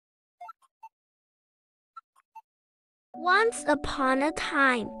Once upon a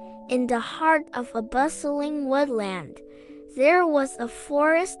time, in the heart of a bustling woodland, there was a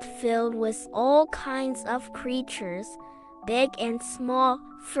forest filled with all kinds of creatures, big and small,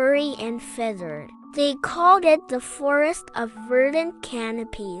 furry and feathered. They called it the Forest of Verdant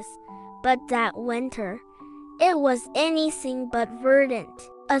Canopies, but that winter, it was anything but verdant.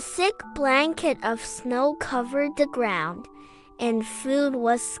 A thick blanket of snow covered the ground, and food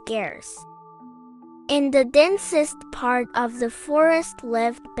was scarce. In the densest part of the forest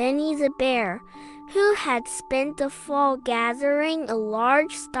lived Benny the bear, who had spent the fall gathering a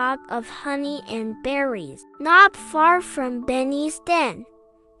large stock of honey and berries. Not far from Benny's den,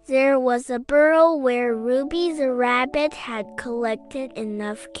 there was a burrow where Ruby the rabbit had collected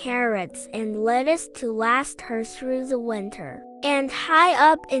enough carrots and lettuce to last her through the winter. And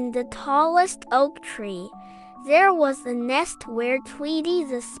high up in the tallest oak tree, there was a nest where Tweetie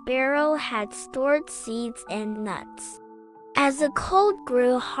the Sparrow had stored seeds and nuts. As the cold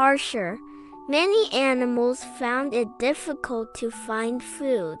grew harsher, many animals found it difficult to find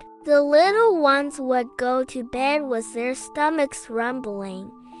food. The little ones would go to bed with their stomachs rumbling,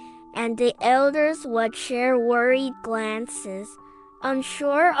 and the elders would share worried glances,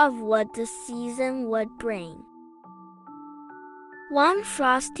 unsure of what the season would bring. One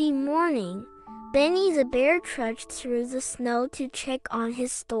frosty morning, Benny the bear trudged through the snow to check on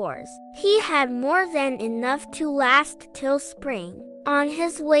his stores. He had more than enough to last till spring. On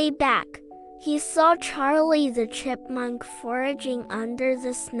his way back, he saw Charlie the chipmunk foraging under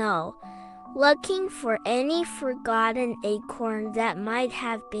the snow, looking for any forgotten acorn that might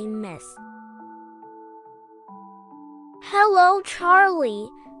have been missed. "Hello, Charlie,"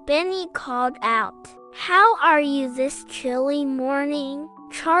 Benny called out. "How are you this chilly morning?"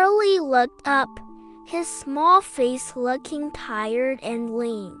 Charlie looked up, his small face looking tired and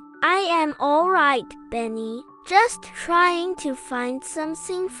lean. "I am all right, Benny. Just trying to find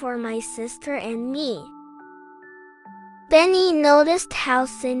something for my sister and me." Benny noticed how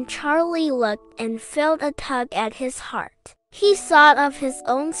thin Charlie looked and felt a tug at his heart. He thought of his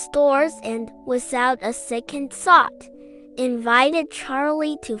own stores and, without a second thought, invited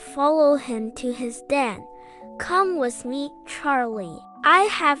Charlie to follow him to his den. "Come with me, Charlie. I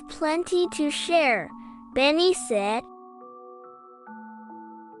have plenty to share," Benny said.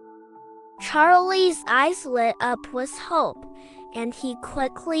 Charlie's eyes lit up with hope, and he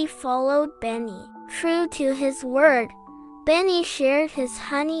quickly followed Benny. True to his word, Benny shared his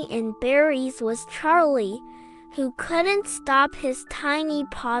honey and berries with Charlie, who couldn't stop his tiny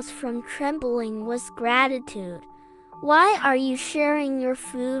paws from trembling with gratitude. "Why are you sharing your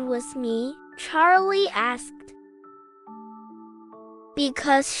food with me?" Charlie asked.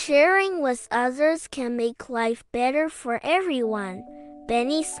 "Because sharing with others can make life better for everyone,"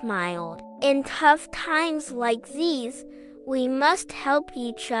 Benny smiled. "In tough times like these, we must help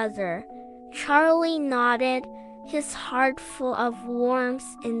each other." Charlie nodded, his heart full of warmth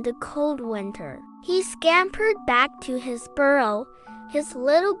in the cold winter. He scampered back to his burrow, his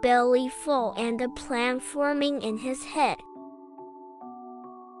little belly full and a plan forming in his head.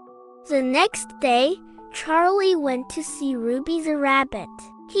 The next day, Charlie went to see Ruby the rabbit.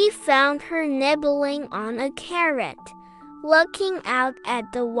 He found her nibbling on a carrot, looking out at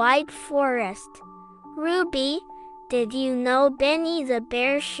the wide forest. "Ruby, did you know Benny the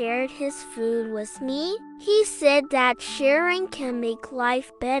bear shared his food with me? He said that sharing can make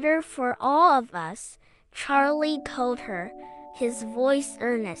life better for all of us," Charlie told her, his voice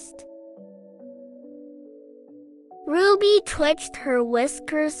earnest. Ruby twitched her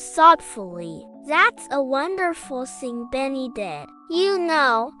whiskers thoughtfully. "That's a wonderful thing Benny did. You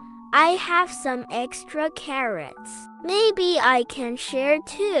know, I have some extra carrots. Maybe I can share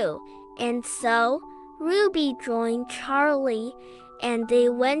too." And so, Ruby joined Charlie, and they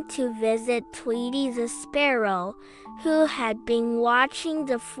went to visit Tweetie the Sparrow, who had been watching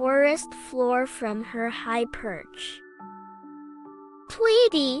the forest floor from her high perch.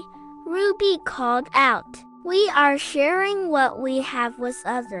 "Tweetie," Ruby called out, "we are sharing what we have with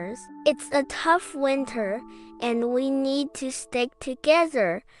others. It's a tough winter, and we need to stick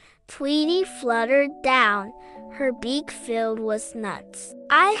together." Tweetie fluttered down, her beak filled with nuts.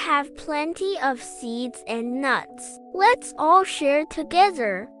 "I have plenty of seeds and nuts. Let's all share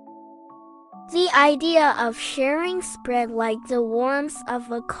together." The idea of sharing spread like the warmth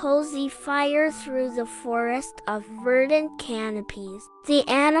of a cozy fire through the forest of verdant canopies. The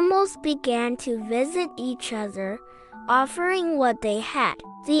animals began to visit each other, offering what they had.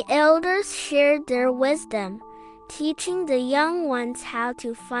 The elders shared their wisdom, teaching the young ones how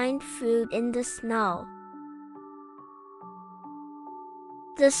to find food in the snow.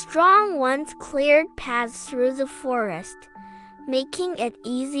 The strong ones cleared paths through the forest, making it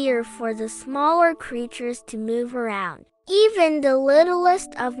easier for the smaller creatures to move around. Even the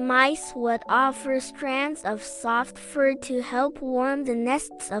littlest of mice would offer strands of soft fur to help warm the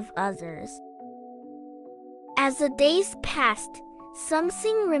nests of others. As the days passed,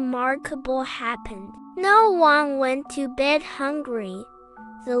 something remarkable happened. No one went to bed hungry.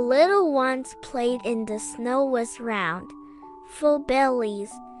 The little ones played in the snow with round, full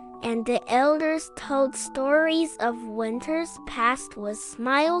bellies, and the elders told stories of winters past with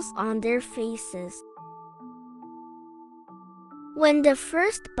smiles on their faces. When the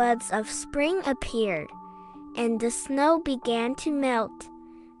first buds of spring appeared, and the snow began to melt,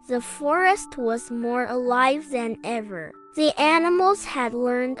 the forest was more alive than ever. The animals had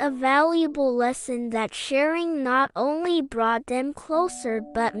learned a valuable lesson that sharing not only brought them closer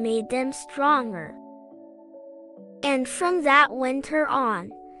but made them stronger. And from that winter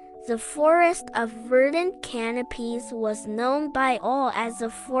on, the Forest of Verdant Canopies was known by all as the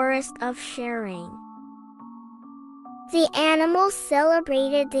Forest of Sharing. The animals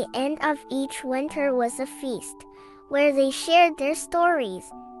celebrated the end of each winter with a feast, where they shared their stories,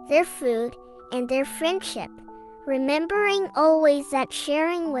 their food, and their friendship, remembering always that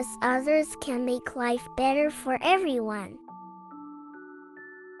sharing with others can make life better for everyone.